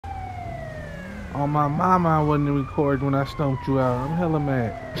On my mama, I wasn't recording when I stumped you out. I'm hella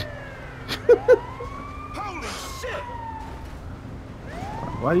mad. Holy shit!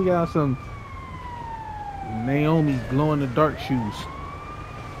 Why you got some Naomi glow in the dark shoes?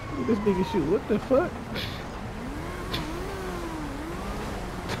 Look at this nigga shoe. What the fuck?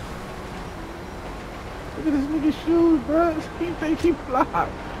 Look at this nigga's shoes, bro. He think he fly.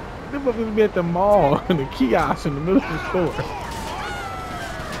 Them motherfuckers be at the mall in the kiosk in the middle of the store.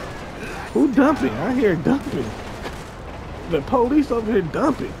 Who dumping? I hear dumping. The police over here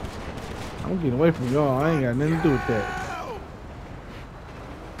dumping. I'm getting away from y'all. I ain't got nothing to do with that.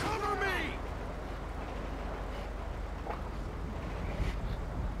 Cover me!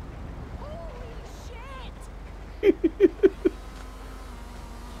 Holy shit!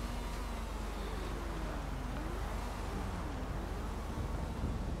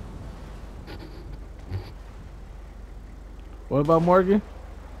 What about Morgan?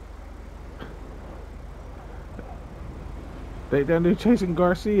 They down there chasing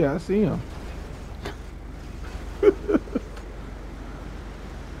Garcia. I see him.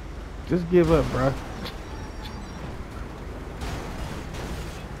 Just give up, bro.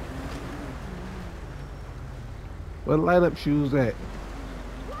 What light up shoes at?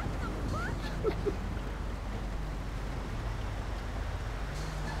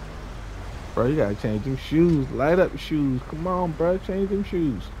 Bro, you gotta change them shoes. Light up shoes. Come on, bro. Change them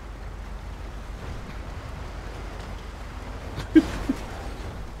shoes.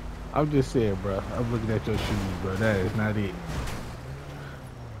 I'm just saying, bro. I'm looking at your shoes, bro. That is not it.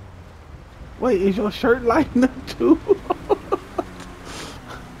 Wait, is your shirt lighting up too?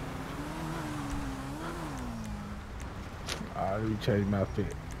 Alright, let me change my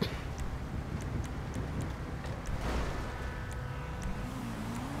fit.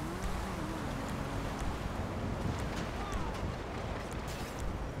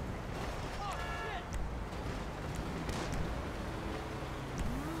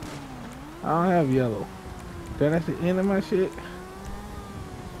 I don't have yellow. Then that's the end of my shit.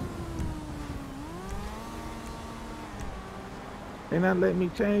 They not letting me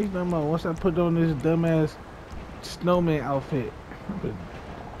change no more. Once I put on this dumbass snowman outfit.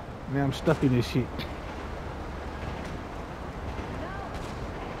 Now I'm stuck in this shit.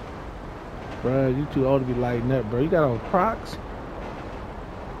 Bruh, you too old to be lighting up, bro. You got on Crocs?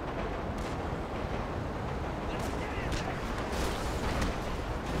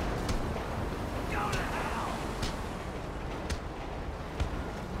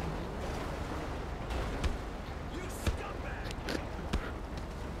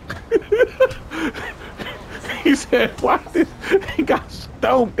 He said, why this? He got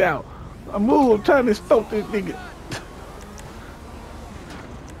stoned out. I moved trying to stomp this nigga.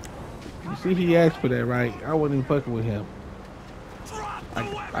 You see, he asked for that, right? I wasn't even fucking with him.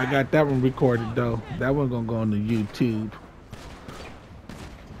 I got that one recorded, though. That one gonna go on the YouTube.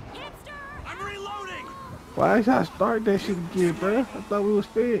 I'm reloading! Why did I start that shit again, bro? I thought we was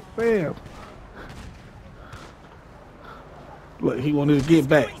fam. Look, he wanted to get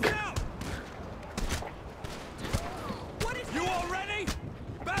back. You all ready?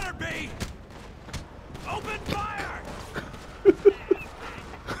 Better be! Open fire!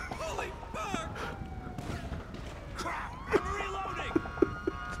 Holy fuck! Crap! I'm reloading!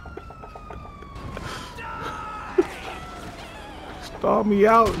 Stall me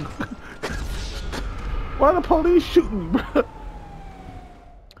out. Why the police shooting me, bro?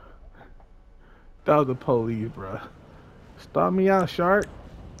 That was the police, bro. Stall me out, shark.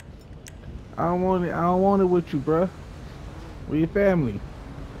 I don't want it. I don't want it with you, bro. We your family.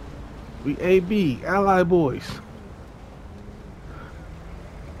 We AB, ally boys.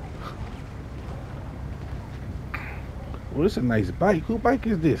 Well, this is a nice bike. Who bike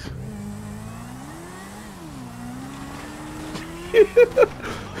is this?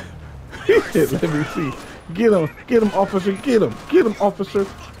 He said, let me see. Get him, officer, get him, officer.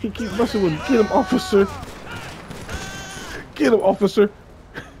 He keep messing with me. Get him, officer. Get him, officer.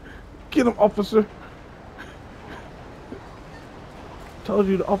 Get him, officer. Told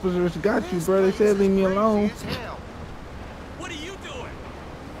you the officers got you, bro. They said leave me alone. What are you doing?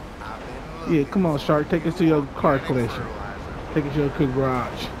 Yeah, come on, Shark. Take us to your car collection. Take us to your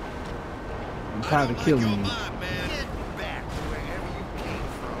garage. I'm tired of killing you.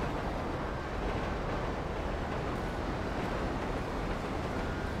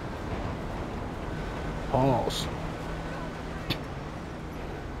 Pause.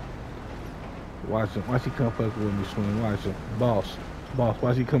 Watch him. Watch he come fuck with me, Swing. Watch him. Boss.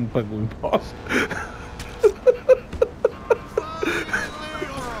 Watch he come fuck with me, boss.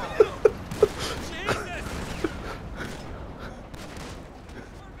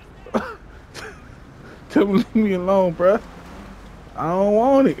 Tell me leave me alone, bruh. I don't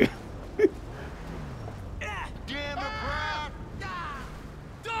want it. Damn it, Brad!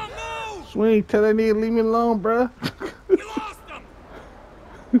 Don't move! Swing, tell that nigga leave me alone, bruh. You lost him!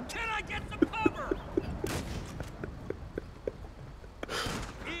 Can I get some cover?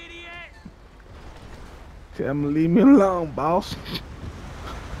 Idiot! Tell him to leave me alone, boss.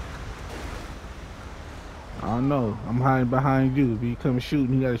 I don't know. I'm hiding behind you. If he come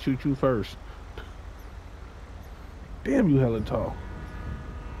shooting, he gotta shoot you first. Damn, you hella tall.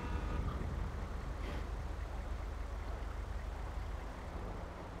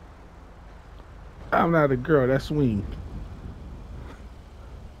 I'm not a girl. That's swing.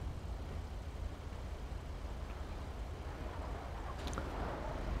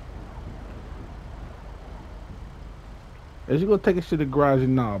 Is you gonna take us to the garage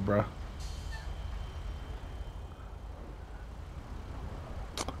and nah, bruh?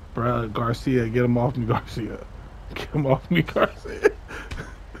 Bruh, Garcia, get him off me, Garcia. Get him off me, Garcia.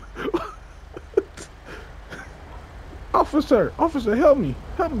 Officer, officer, help me.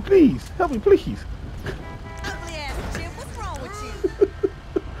 Help me, please. Help me, please. Ugly ass Jim, what's wrong with you?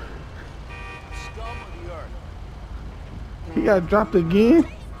 Scum of the earth. He got dropped again.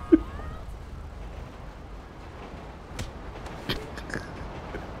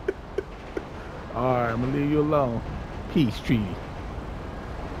 Alright, I'm gonna leave you alone. Peace treaty.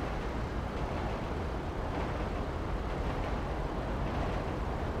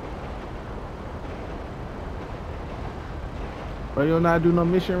 Bro, you not do no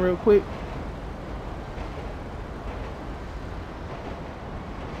mission real quick?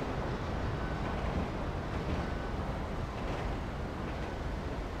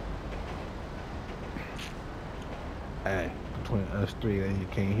 Hey, between us three, and you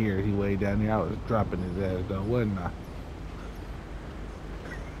can't hear it. He way down there. I was dropping his ass though, wasn't I?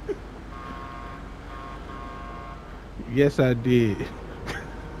 Yes, I did.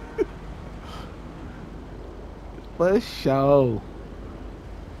 For sure.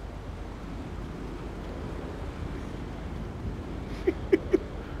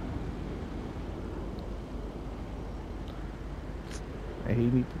 And he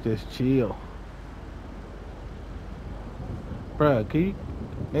need to just chill. Bruh, can you,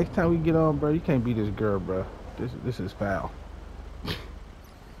 next time we get on, bro, you can't be this girl, bro. This is foul.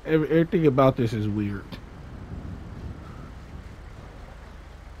 Everything about this is weird.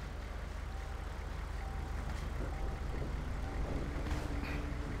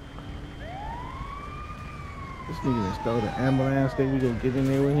 This nigga done stole the ambulance. Think we gonna get in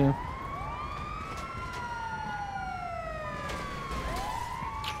there with him?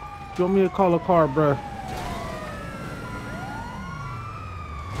 You want me to call a car, bruh?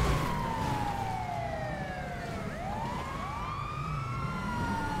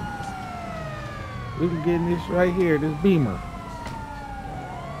 We can get in this right here, this Beamer.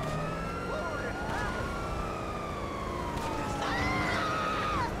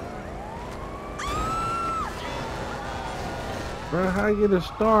 Bro, how I get a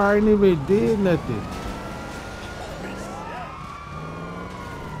star? I ain't even did nothing.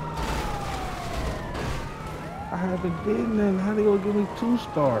 I haven't did nothing. How they gonna give me 2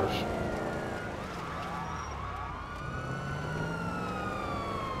 stars?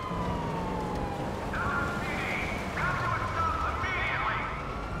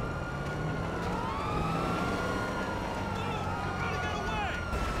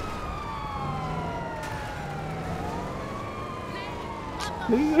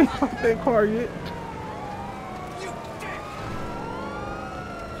 Nigga ain't off that car yet.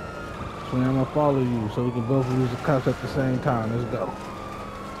 So I'm gonna follow you so we can both lose the cops at the same time. Let's go.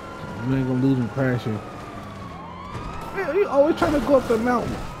 You ain't gonna lose them crashing. Man, you always trying to go up the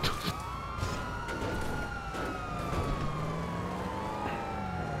mountain.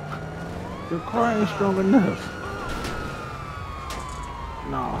 Your car ain't strong enough.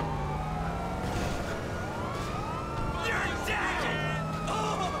 Nah.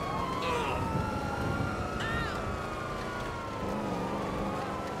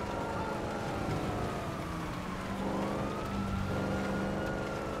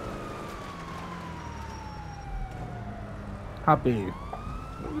 Hop in.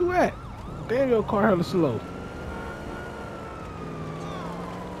 Where you at? Damn, your car hella slow.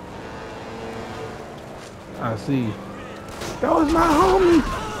 I see. That was my homie,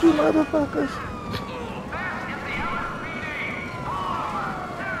 you motherfuckers.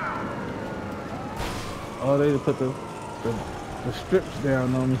 Oh, they put the strips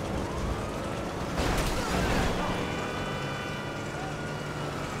down on me.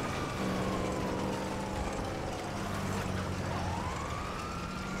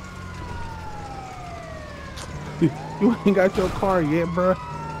 You ain't got your car yet, bruh.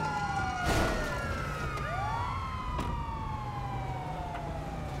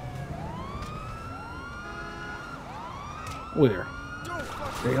 Where?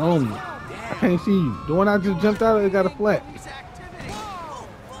 They own me. I can't see you. The one I just jumped out of, it got a flat.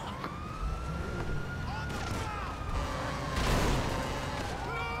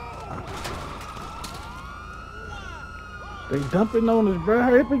 They dumping on us, bruh.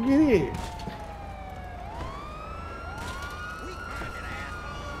 Hurry up and get in.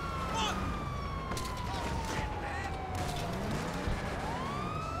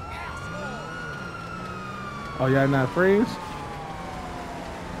 Oh, y'all not friends?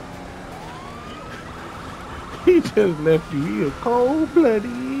 He just left you here cold-blooded.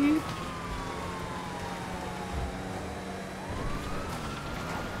 You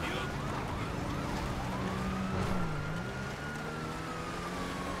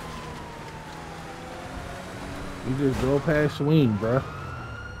just drove past Swing, bruh.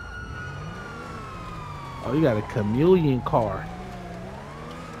 Oh, you got a chameleon car.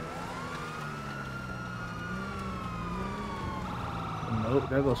 Nope,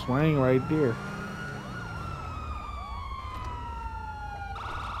 that go Swing right there.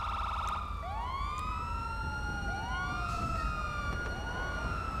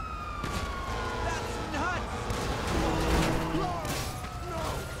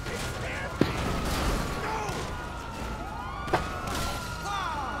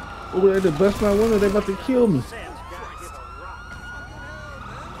 Oh, they just bust my window. They about to kill me.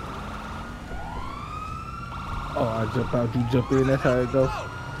 Oh, I jump out, you jump in. That's how it goes.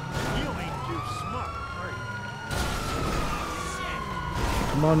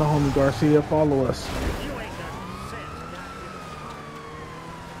 Come on, homie Garcia, follow us.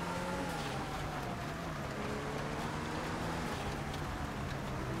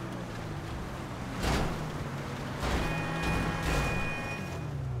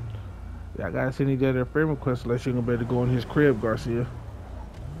 I gotta send each other a friend request unless you're gonna be able to go in his crib, Garcia.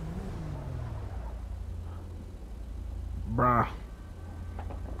 Bruh.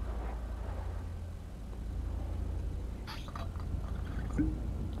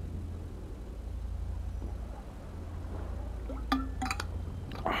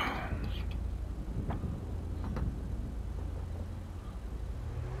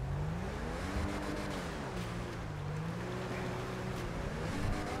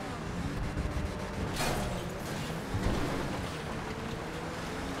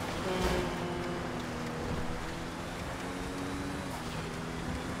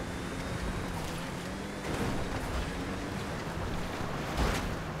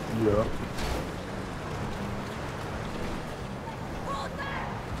 Yeah.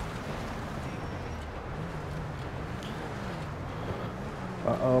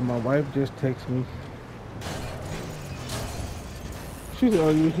 My wife just texted me. She said, "Oh,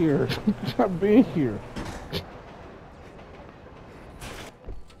 you here? I've been here."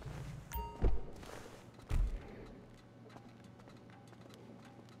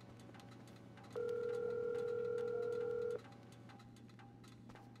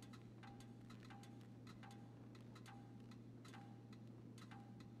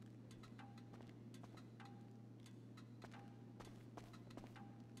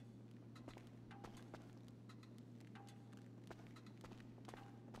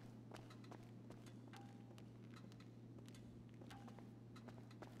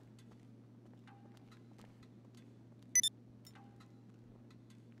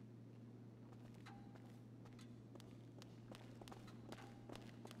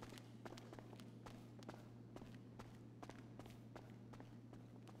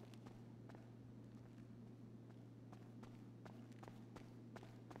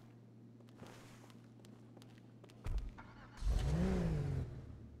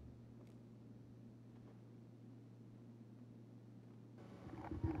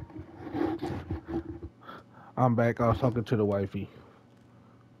 I'm back. I was talking to the wifey.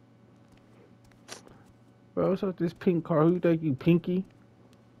 Bro, what's up with this pink car? Who you think you, Pinky?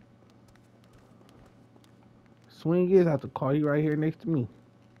 Swing is out the car. He right here next to me.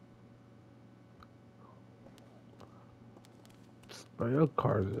 Bro, your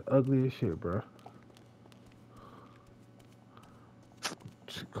car is ugly as shit, bro.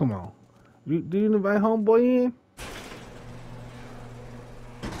 Come on. Do you invite homeboy in?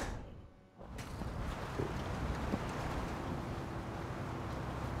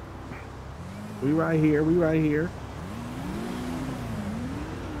 We right here. We right here.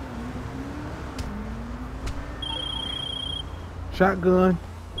 Shotgun.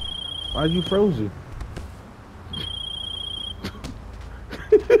 Why you frozen?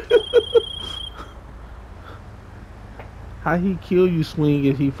 How he kill you swing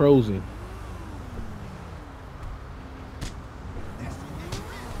if he frozen?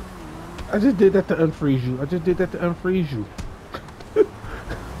 I just did that to unfreeze you. I just did that to unfreeze you.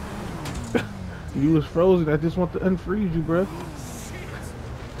 You was frozen. I just want to unfreeze you, bruh.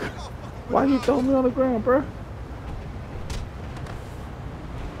 Why you throw me on the ground, bruh?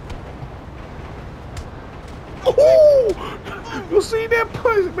 Oh! You see that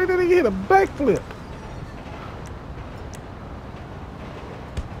punch? Man, that nigga hit a backflip.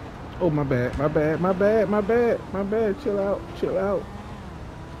 Oh, my bad, my bad, my bad, my bad, my bad. Chill out, chill out.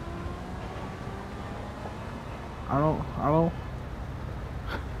 I don't.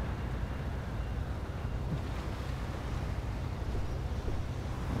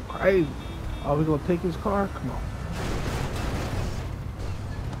 Crazy. Oh, we gonna take his car? Come on.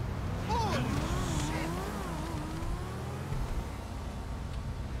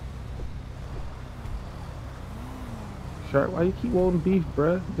 Shark, why you keep wanting beef,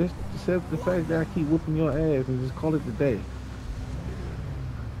 bruh? Just accept the fact that I keep whooping your ass and just call it a day.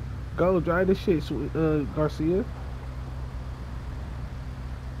 Go, drive this shit, Garcia.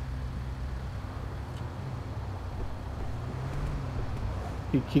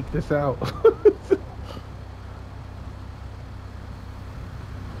 He kicked us out.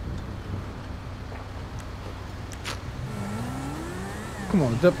 Come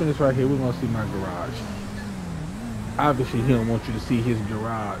on, jump in this right here. We're gonna see my garage. Obviously, he don't want you to see his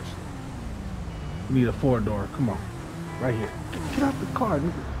garage. We need a 4-door. Come on, right here. Get out the car,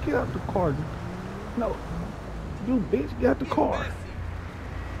 nigga. Get out the car. No, you bitch, get out the car.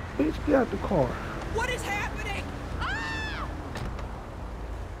 Bitch, get out the car. What is happening? Ah!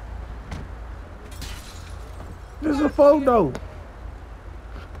 This is a photo.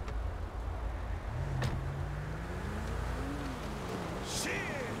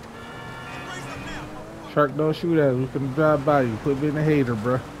 Shark, don't shoot at us. We finna drive by you. Quit being a hater,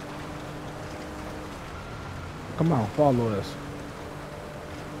 bruh. Come on, follow us.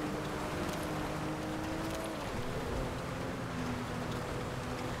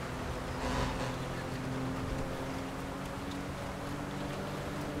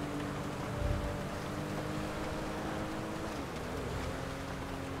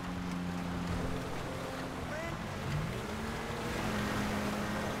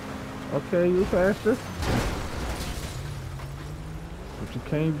 Okay, you faster. But you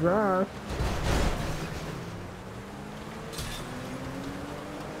can't drive.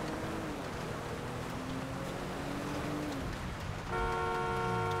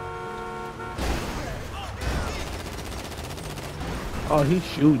 Oh, he's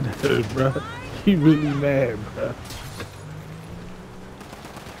shooting at us, bro. He really mad, bro.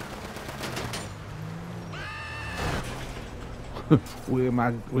 We're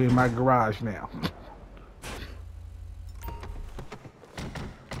in my garage now.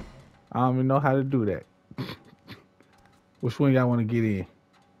 I don't even know how to do that. Which one y'all want to get in?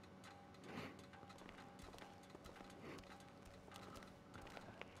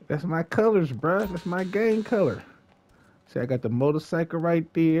 That's my colors, bruh. That's my gang color. See, I got the motorcycle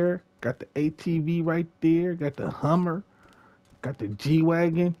right there. Got the ATV right there. Got the Hummer. Got the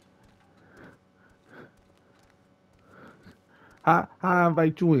G-Wagon. How I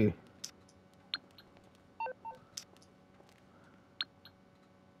invite you in?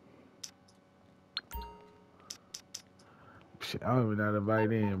 Shit, I don't even know how to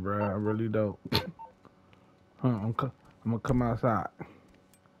invite in, bro. I really don't. I'm gonna come outside.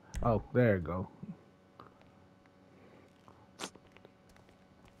 Oh, there you go.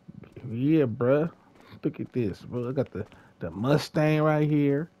 Yeah, bruh. Look at this, bro. I got the Mustang right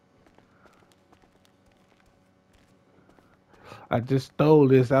here. I just stole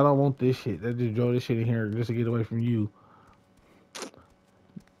this. I don't want this shit. I just drove this shit in here just to get away from you.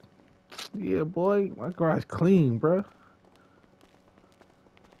 Yeah, boy. My garage clean, bruh.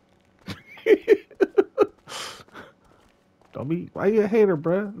 Don't be. Why you a hater,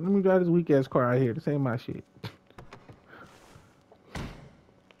 bruh? Let me drive this weak ass car out here. This ain't my shit.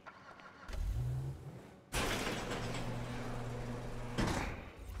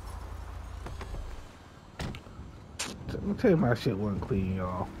 Let me tell you my shit wasn't clean,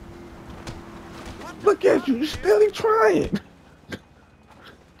 y'all. Look at you. You still trying.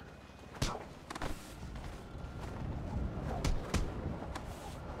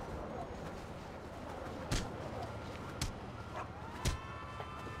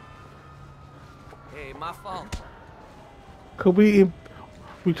 Hey, my fault. Could we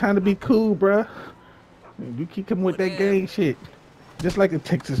trying to be cool, bruh. You keep coming with that gang shit. Just like a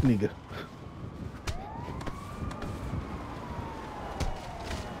Texas nigga.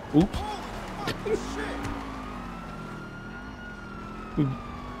 Oops.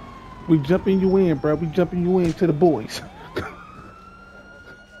 We jumping you in, bro. We jumping you in to the boys.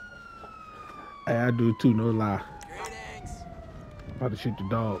 Hey, I do it too, no lie. Greetings. About to shoot the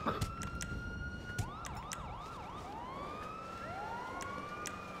dog.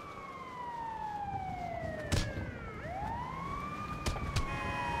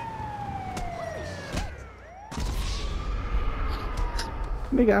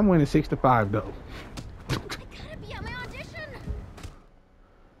 Nigga, I'm winning 6-5 though. I gotta be at my audition.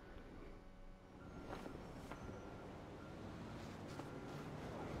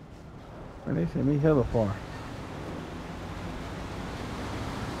 Man, they sent me hella far.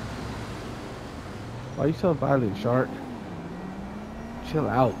 Why you so violent, Shark? Chill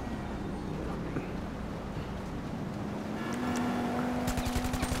out.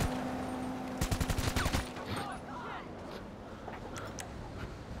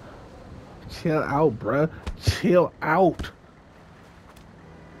 Chill out, bruh. Chill out.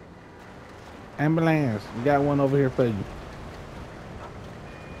 Ambulance. We got one over here for you.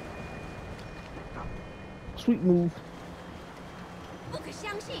 Sweet move. 不可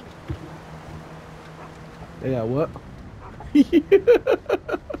相信。 They got what? He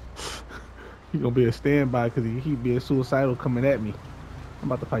gonna be a standby because he being suicidal coming at me.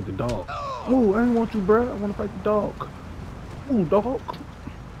 I'm about to fight the dog. Ooh, I didn't want you, bruh. I want to fight the dog. Ooh, dog.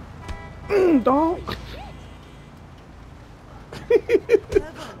 Dog.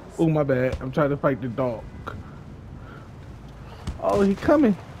 Oh, my bad. I'm trying to fight the dog. Oh, he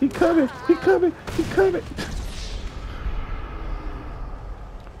coming. He coming. He coming. He coming.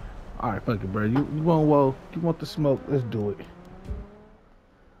 All right, fuck it, bro. You want you want the smoke? Let's do it.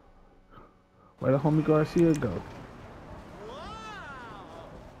 Where the homie Garcia go?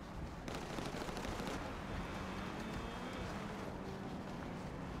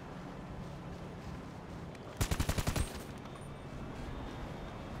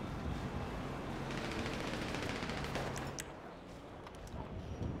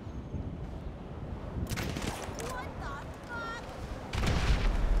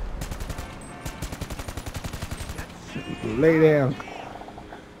 Lay down.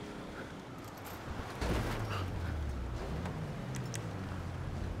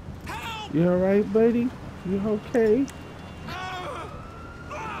 You alright, buddy? You okay?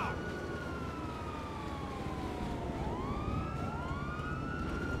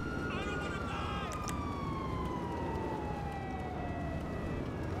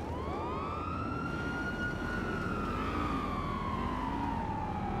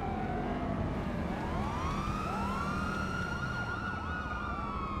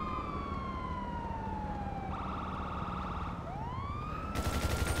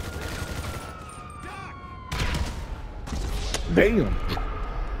 Damn.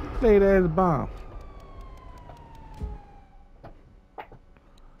 Late ass bomb.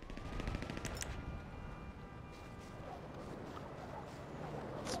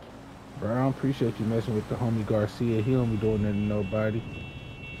 Bro, I don't appreciate you messing with the homie Garcia. He don't be doing nothing to nobody.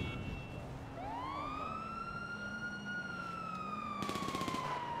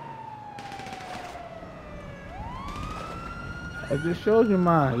 I just showed you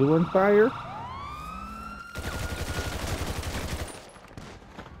mine. It wasn't fire.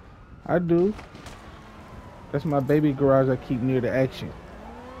 I do. That's my baby garage I keep near the action.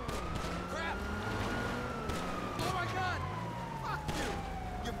 Crap! Oh my god! Fuck you!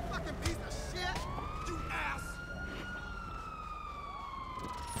 You fucking piece of shit! You ass!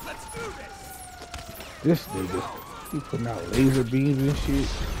 Let's do this! This nigga, he putting out laser beams and shit.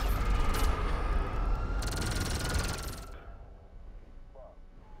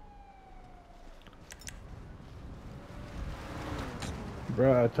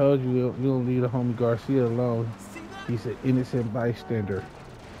 Bro, I told you you don't leave the homie Garcia alone. He's an innocent bystander.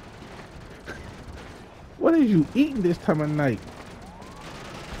 What is you eating this time of night?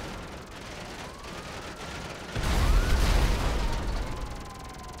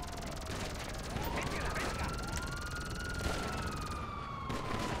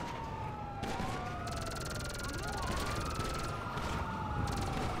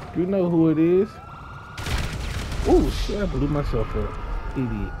 You know who it is? Oh shit, I blew myself up.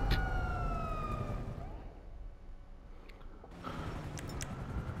 Idiot.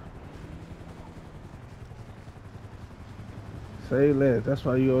 Say less. That's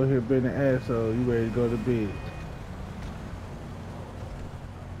why you over here being an asshole. You ready to go to bed.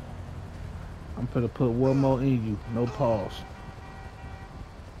 I'm gonna put one more in you. No pause.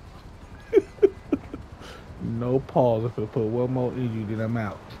 No pause. I'm gonna put one more in you, then I'm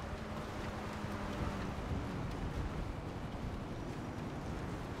out.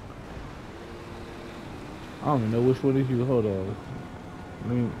 I don't even know which one is you. Hold on.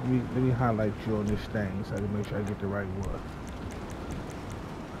 Let me highlight you on this thing so I can make sure I get the right one.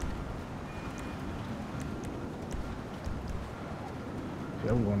 See,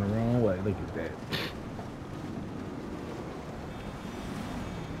 I'm going the wrong way. Look at that.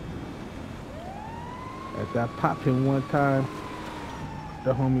 After I pop him one time,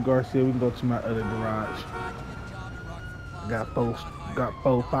 the homie Garcia, we can go to my other garage. Got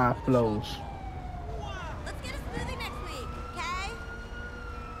four, 5 flows. Let's get a smoothie next week, okay?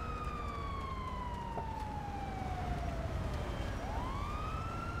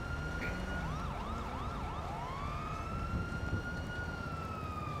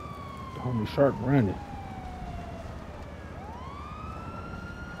 The homie Shark running.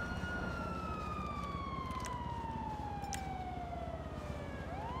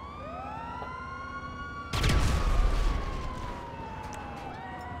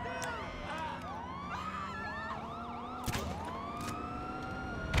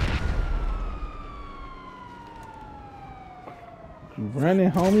 You running,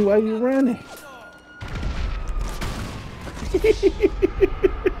 homie? Why you running?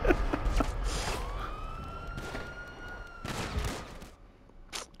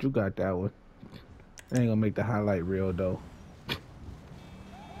 You got that one. Ain't gonna make the highlight reel though.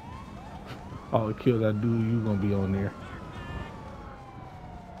 All the kills I do, you gonna be on there.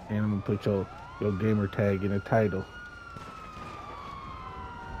 And I'm gonna put your gamer tag in the title.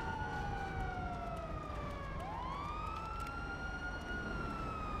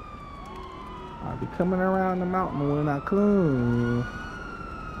 I'll be coming around the mountain when I come.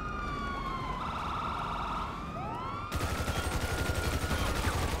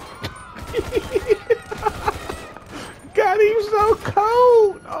 God, he's so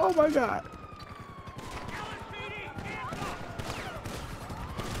cold. Oh my God.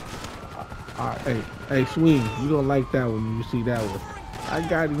 Alright, hey, Swing, you gonna like that one when you see that one. I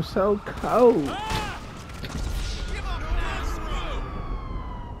got him so cold.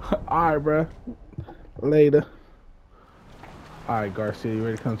 Alright, bruh. Later. Alright, Garcia, you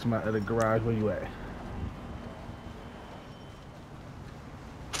ready to come to my other garage? Where you at?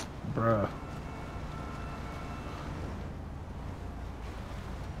 Bruh.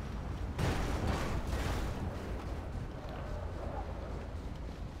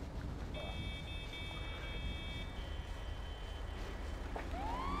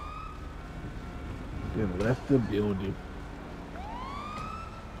 Then left the building.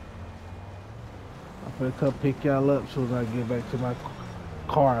 I'm gonna come pick y'all up as soon as I get back to my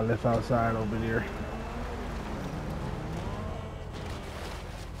car I left outside over there.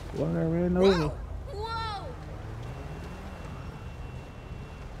 What I ran over? Whoa!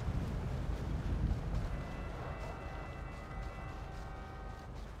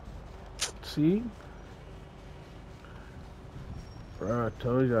 See? Bro, I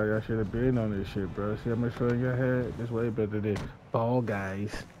told y'all should have been on this shit, bro. See how much fun y'all had? This way better than Fall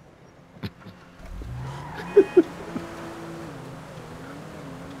Guys.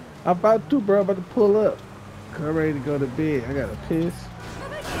 I'm about to, bro. I'm about to pull up. Cause I'm ready to go to bed. I gotta piss.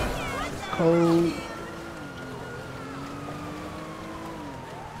 Cold.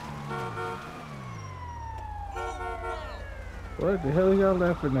 What the hell are y'all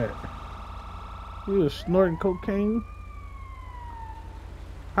laughing at? You was snorting cocaine?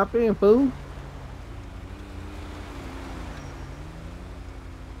 Hop in, fool.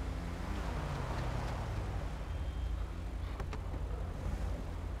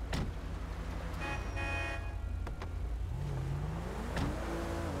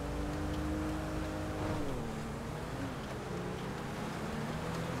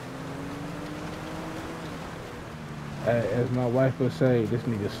 As my wife would say, this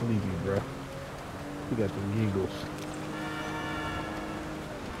nigga sleepy, bro. He got the giggles.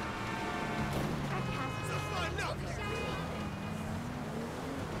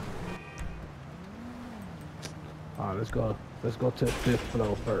 Alright, let's go. Let's go to the 5th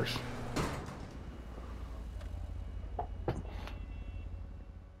floor first.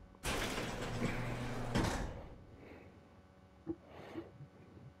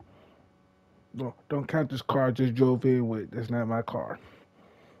 Don't count this car I just drove in with. That's not my car.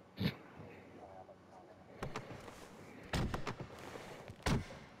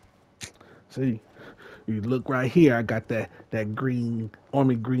 See, you look right here. I got that green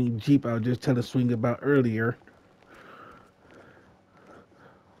army green Jeep I was just telling Swing about earlier.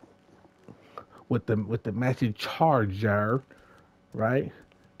 With the matching charger, right?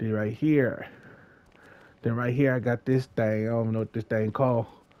 Then right here I got this thing. I don't even know what this thing called.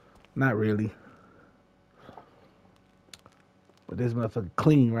 Not really. But this motherfucker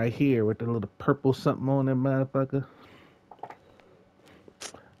clean right here with the little purple something on that motherfucker.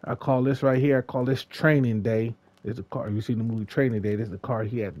 I call this right here. I call this training day. There's a car. You seen the movie Training Day? This is the car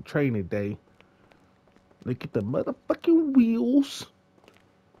he had in Training Day. Look at the motherfucking wheels.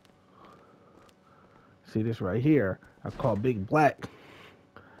 See this right here? I call Big Black.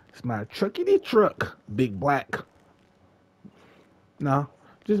 It's my truckity truck, Big Black. No,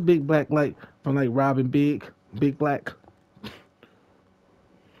 just Big Black, like from like Robin Big, Big Black.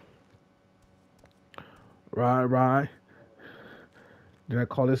 Right. Then I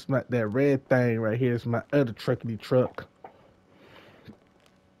call this my that red thing right here. It's my other truckity truck.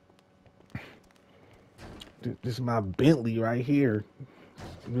 This is my Bentley right here.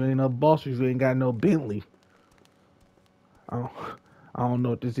 You ain't no boss, you ain't got no Bentley. I don't, I don't know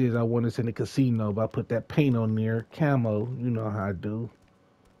what this is. I won this in the casino, but I put that paint on there, camo. You know how I do.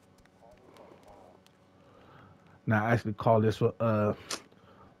 Now I actually call this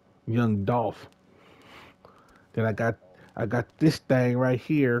Young Dolph. Then I got this thing right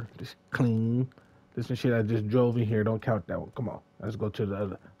here, just clean. This and shit I just drove in here. Don't count that one. Come on, let's go to the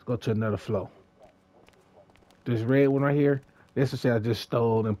other. Let's go to another flow. This red one right here. This is shit I just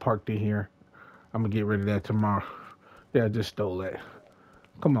stole and parked in here. I'm gonna get rid of that tomorrow. Yeah, I just stole that.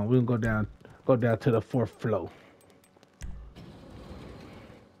 Come on, we can go down to the fourth floor.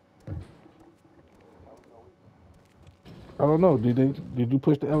 I don't know. Did you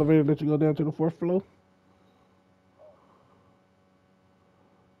push the elevator that you go down to the fourth floor?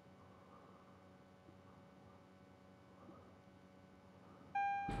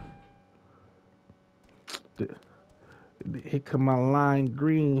 Here come my lime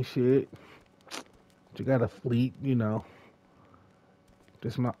green shit. You got a fleet, you know.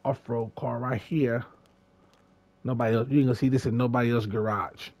 This is my off-road car right here. Nobody else. You ain't gonna see this in nobody else's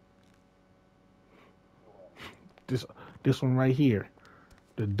garage. This this one right here,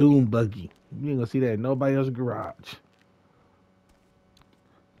 the Doom buggy. You ain't gonna see that in nobody else's garage.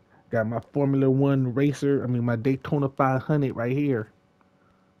 Got my Formula One racer. I mean my Daytona 500 right here.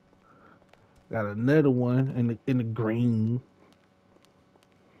 Got another one in the green.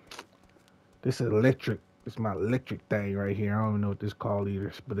 This is electric. This is my electric thing right here. I don't even know what this called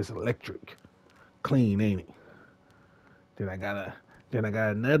either, but it's electric. Clean, ain't it? Then I got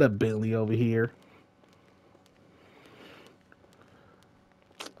another Bentley over here.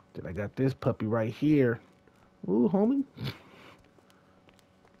 Then I got this puppy right here. Ooh, homie.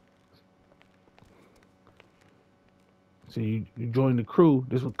 So you join the crew.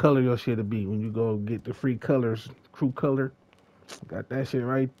 This what color your shit'll be when you go get the free colors, crew color. Got that shit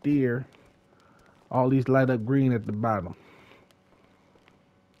right there. All these light up green at the bottom.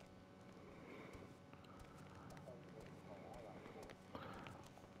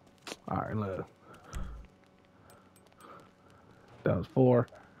 All right, look. That was 4.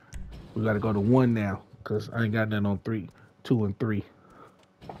 We gotta go to 1 now, cause I ain't got nothing on 3, 2, and 3.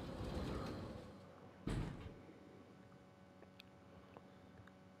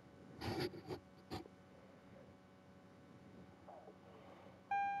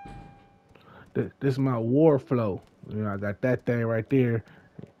 This is my war flow. You know, I got that thing right there.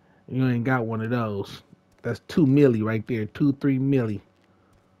 You ain't got one of those. That's 2 milli right there. 2, 3 milli.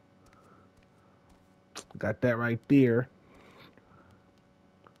 Got that right there.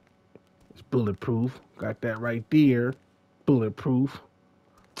 It's bulletproof. Got that right there. Bulletproof.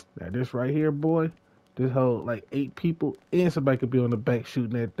 Now this right here, boy. This whole like 8 people and somebody could be on the back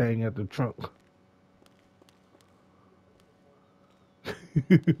shooting that thing at the trunk.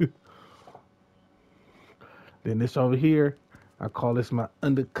 Then this over here, I call this my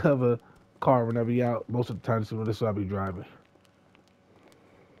undercover car when I be out. Most of the time, this is what I be driving.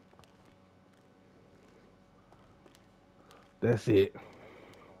 That's it.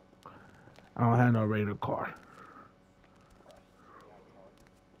 I don't have no regular car.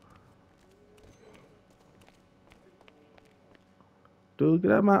 Dude,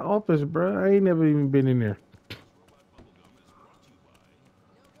 get out of my office, bro. I ain't never even been in there.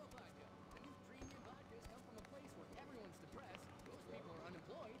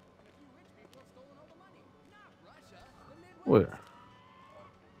 Where?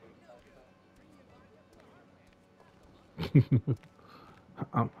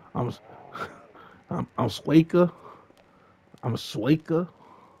 I'm I'm I'm Swaker. I'm a Swaker.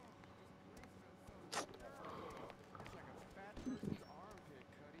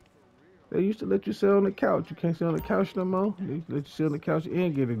 They used to let you sit on the couch. You can't sit on the couch no more. They used to let you sit on the couch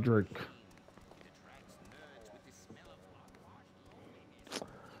and get a drink.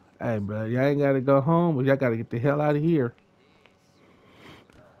 Hey, bro, y'all ain't gotta go home, but y'all gotta get the hell out of here.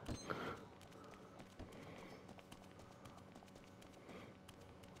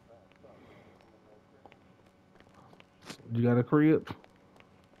 You got a crib?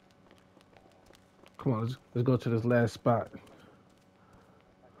 Come on, let's go to this last spot.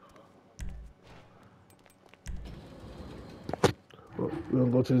 We're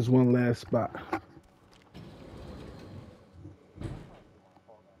gonna go to this one last spot.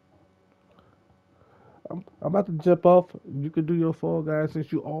 I'm about to jump off. You can do your Fall Guys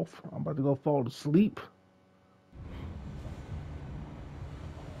since you off. I'm about to go fall asleep.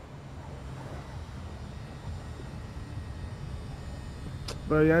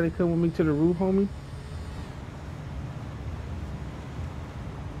 Bro, y'all didn't come with me to the roof, homie?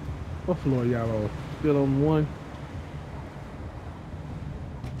 What floor y'all on? Still on one?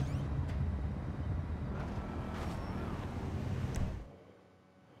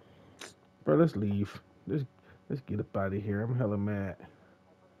 Bro, let's leave. Let's get up out of here. I'm hella mad.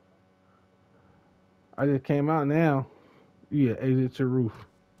 I just came out now. Yeah, exit to roof.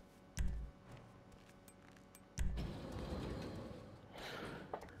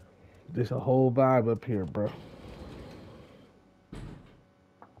 There's a whole vibe up here, bro.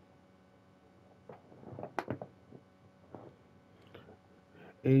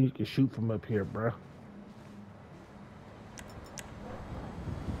 And you can shoot from up here, bro.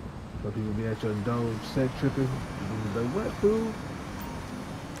 So people be at your door set tripping. You be like, what, fool?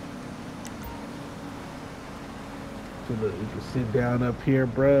 So look, you can sit down up here,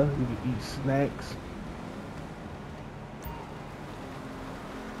 bro. You can eat snacks.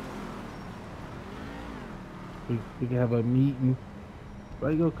 We can have a meeting. Why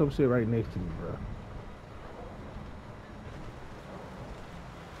you gonna come sit right next to me, bro?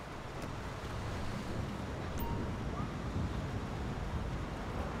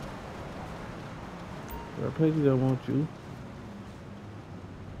 Bro, Peggy don't want you.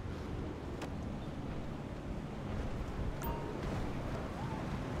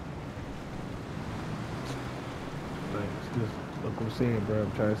 Like I'm saying, bro.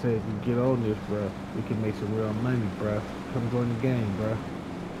 I'm trying to say, if you get on this, bro, we can make some real money, bro. Come join the game, bro.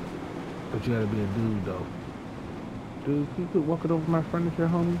 But you gotta be a dude, though. Dude, can you quit walking over my furniture,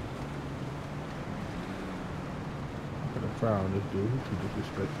 homie? I'm gonna fry on this dude. He's too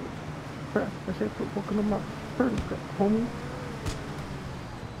disrespectful. Crap, I said quit walking over my furniture, homie.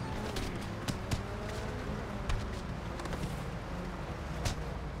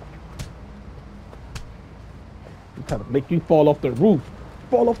 I'm trying to make you fall off the roof.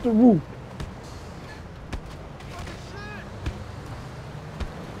 Fall off the roof.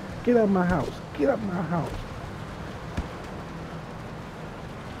 Get out of my house. Get out of my house.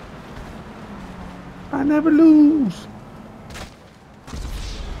 I never lose.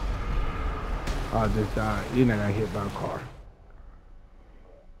 I just died. You're not gonna hit by a car.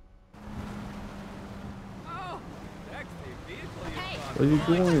 Oh, sexy vehicle you Hey. bought. What are you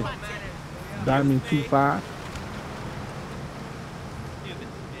doing? Diamond 2-5. Stupid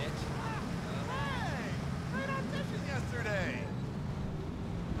bitch. Hey, great audition yesterday.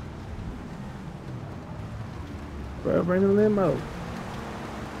 Bro, bring the limo.